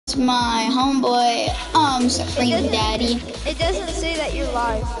my homeboy, Supreme Daddy. It doesn't say that you're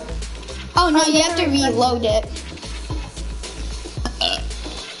live. Oh no, you have to reload it.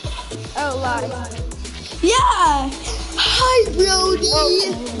 Oh, live. Yeah! Hi, Brody!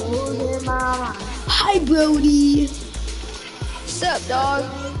 Hi, Brody! What's up, dog?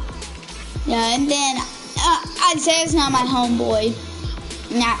 Yeah, and then Isaiah's not my homeboy.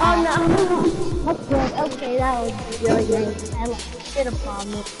 Nah. Oh no, that's good. Okay, that was really good. I did a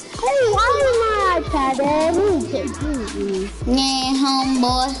problem. Hey, why is my iPad there? Yeah,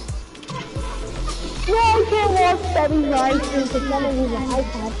 homeboy. No, I can't watch Debbie's live stream because I'm using an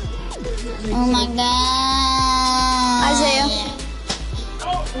iPad. Oh my god. Isaiah.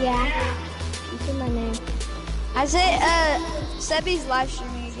 Yeah. You see my name. Isaiah, Sebby's live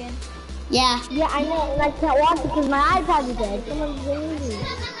streaming again. Yeah. Yeah, I know, and I can't watch it because my iPad is dead. Someone's doing it.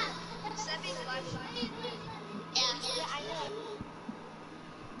 Sebby's live streaming. Yeah, I know.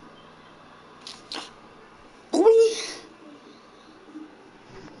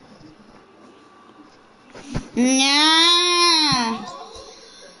 Nah.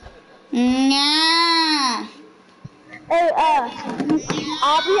 Nah. Hey,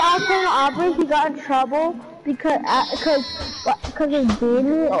 Aubrey, I was telling Aubrey he got in trouble because of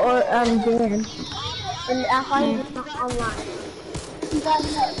Danny or Dan, and that's why he's not online. He got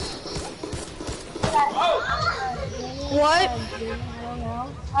What? I don't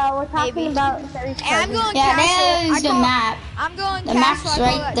know. We're talking Maybe. about Hey, I'm going Yeah, castle. there's the map. I'm going The castle. map's I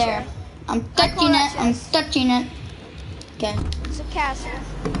call right that there. chest. I'm I call touching that it. I'm chest. touching it. Okay. It's a castle.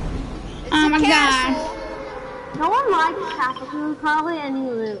 It's Oh a my castle. god. no one likes Castle because hardly any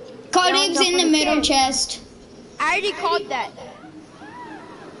loot. Cardiff's in the middle chest. I already called that.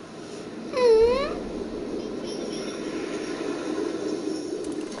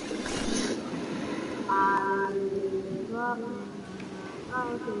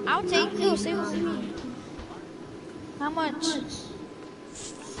 I'll take this. It was me. How much?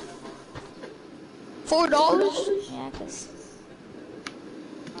 $4? Yeah, cause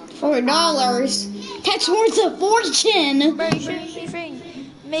 $4. That's worth a fortune. bro, you shouldn't be freaking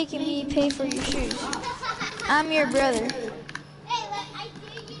making me pay for your shoes. I'm your brother.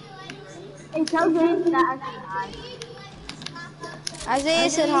 Hey, tell James that I said hi. Isaiah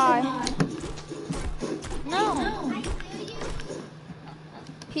said hi. No.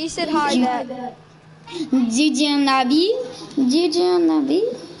 He said hi, Dad. Gigi and Nabi. Gigi and Nabi.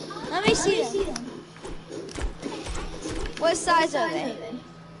 Let me see them. What size are they?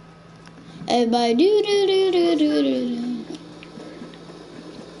 Everybody do do do do do do.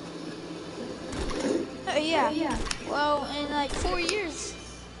 Oh, yeah. Well, in like 4 years.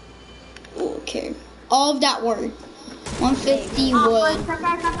 Okay. All of that word. 150 wood.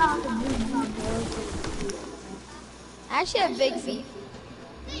 I actually have big feet.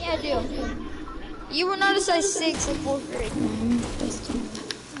 Yeah, I do. You were not a size 6 in 4th grade.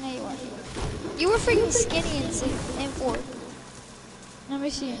 No, you weren't. You were freaking skinny in 4th. Let me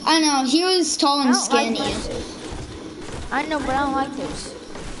see. I know, he was tall I and don't like skinny. those. I know, but I don't like those.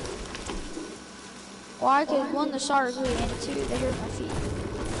 Why? Because 1, the soccer cleat, and 2, they hurt my feet.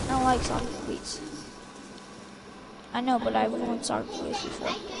 I don't like soccer cleats. I know, but I've worn soccer cleats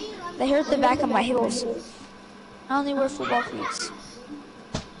before. They hurt the back of my heels. I only wear football cleats.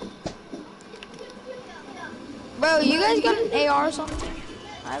 Bro, you guys got an AR or something?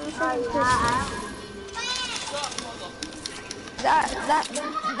 I have a freaking pistol.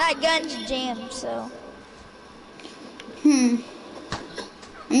 That gun's jammed, so. I'm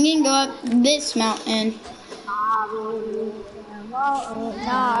gonna go up this mountain.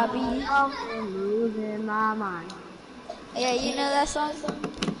 Nah, B. Losing my mind. Yeah, you know that song?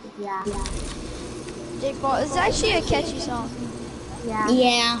 Yeah. Jake Paul. It's actually a catchy song. Yeah.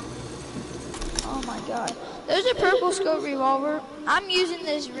 Yeah. Oh my god. There's a purple scope revolver. I'm using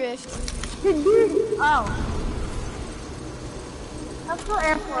this rift. Oh. Let's go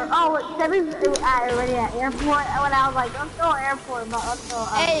airport. Oh, wait, Debbie's already at airport. When I was like, let's go airport, but let's go.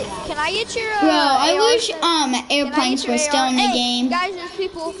 Hey, can I get your Bro, I AR wish set? Can I airplanes get your were still AR? in the Hey, game. Guys, there's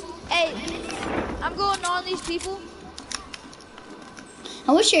people. Hey, I'm going on these people.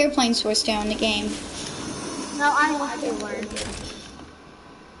 I wish airplanes were still in the game. No, I wish they were.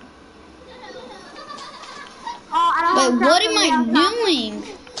 Oh, I don't But have what am I doing? No, not me.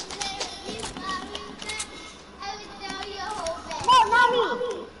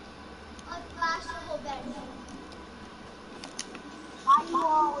 Why you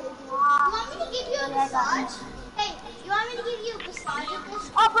always want? You want me to give you a massage? Hey, you want me to give you a massage at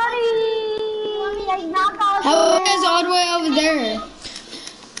this? Oh, buddy! Like, knock out How is all the way over there?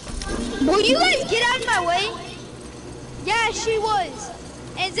 Will you guys get out of my way? Yeah, she was.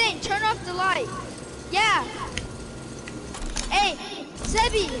 And Zane, with the light. Yeah. Hey,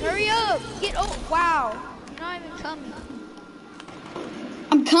 Sebi, hurry up. Get oh wow. You're not even coming.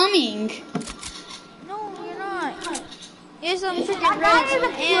 I'm coming. No, you're not. Here's some freaking reds and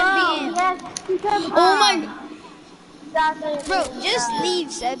BM. Yes, because Oh my. Bro, just leave,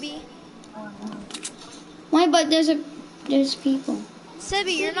 Sebi. Why? But there's people.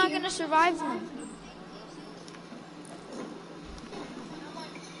 Sebi, you're not gonna survive them.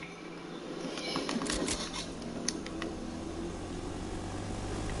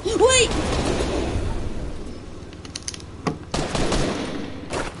 Wait.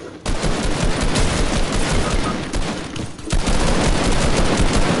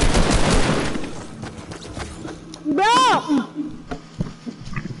 Bro!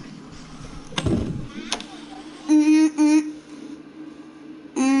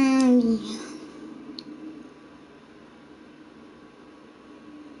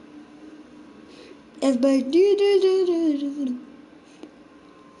 Everybody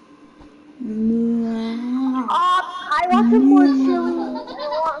I want some more chili. I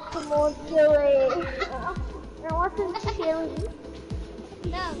want some more chili. I want some chili.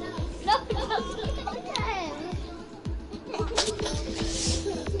 No.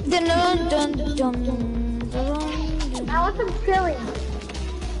 Dun dun dun dun dun. I want some chili.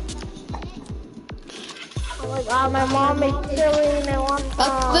 Oh my god, my mom makes chili and I want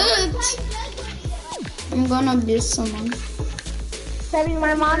some. I'm gonna abuse someone. Sebi,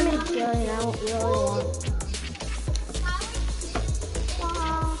 my mom makes chili and I don't really want.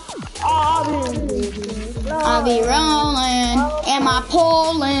 I'll be rolling. Am I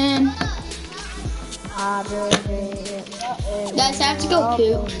pulling? Guys, I have to go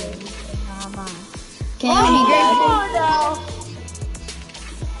poop. Can I be grateful?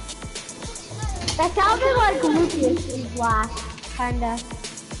 That sounded like Lucas's laugh, kinda.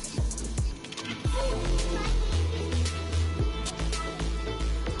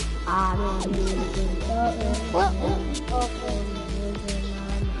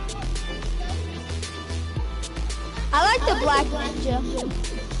 I like the black ninja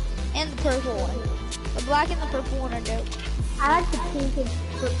and the purple one. The black and the purple one are dope. I like the pink and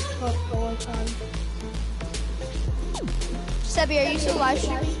purple one. Sebi, are you still live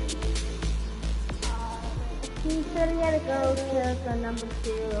streaming? He said he had to go to the number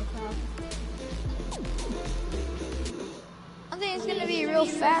 2. I think it's gonna be real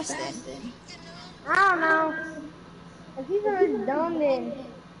fast then. I don't know. If he's already done then.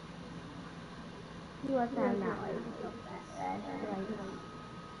 He was not that way.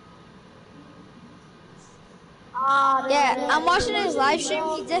 Yeah, I'm watching his live stream.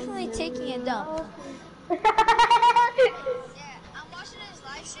 He's definitely taking a dump. Yeah, I'm watching his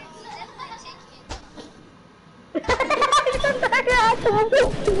live stream. He's definitely taking a dump.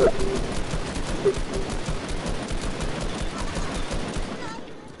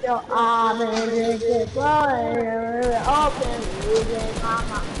 Yo,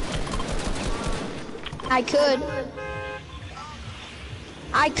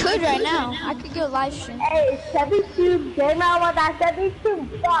 I could right now. I could go live stream. Hey, 72 gamer with that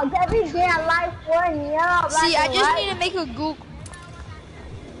 72 bucks every day on live one, yo. See, I just need to make a Google.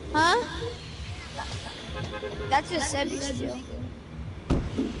 Huh? That's just Sebi's skill.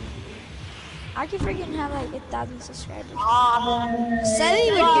 I could freaking have like 1,000 subscribers.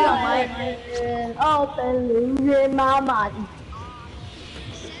 Sebi would get on mine. Open losing my mind.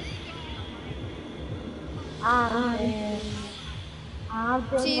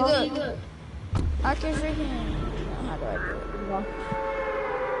 See, look. I can freaking. How do I do it?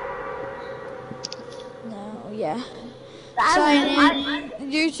 No, yeah. Sign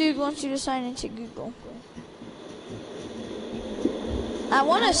in. YouTube wants you to sign into Google. I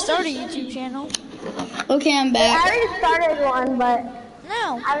want to start a YouTube channel. Okay, I'm back. I already started one, but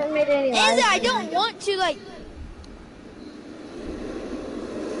No. I haven't made any. And I don't want to like.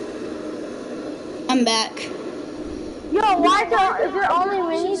 I'm back. Yo, why is there only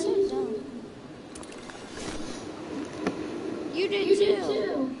minis? You did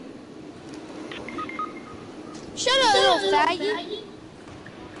too. Shut up, little faggot.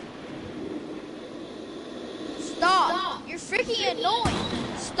 Stop. You're freaking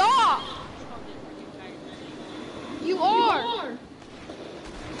annoying. Stop. You are.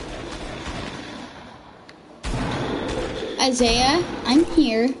 Isaiah, I'm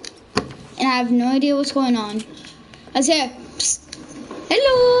here, and I have no idea what's going on. Isaiah, psst.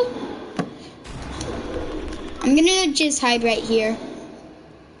 Hello. I'm gonna just hide right here.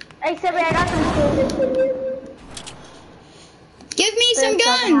 Hey, Sebi, I got some food for you. Give me some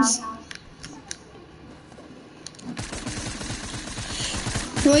guns.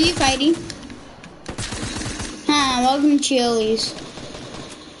 Who are you fighting? Huh, welcome to Chili's.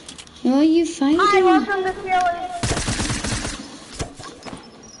 Who are you fighting? Hi, welcome to Philly.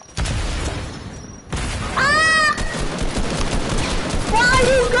 Ah! Why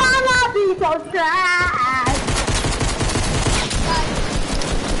you gonna be so trash?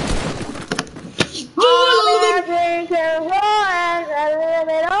 I'll be drinking wine and leave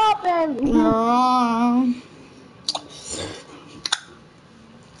it open. No.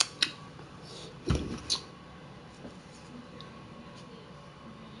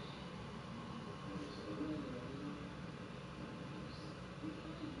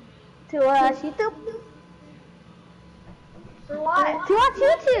 To watch YouTube. For what? To watch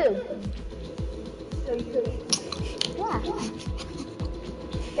YouTube. Yeah.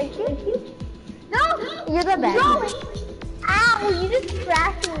 Thank you. No, you're the best. No. Ow, you just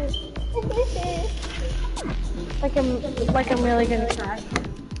scratched me. like I'm really gonna cry.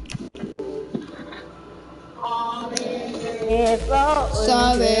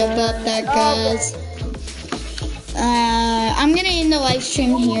 Sorry about that, guys. I'm gonna end the live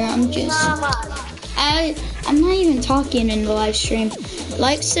stream here. I'm not even talking in the live stream.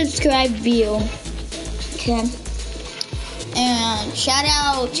 Like, subscribe, view. Okay. And shout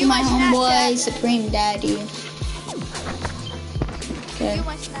out to my homeboy, Supreme Daddy. Okay.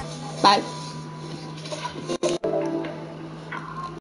 Bye.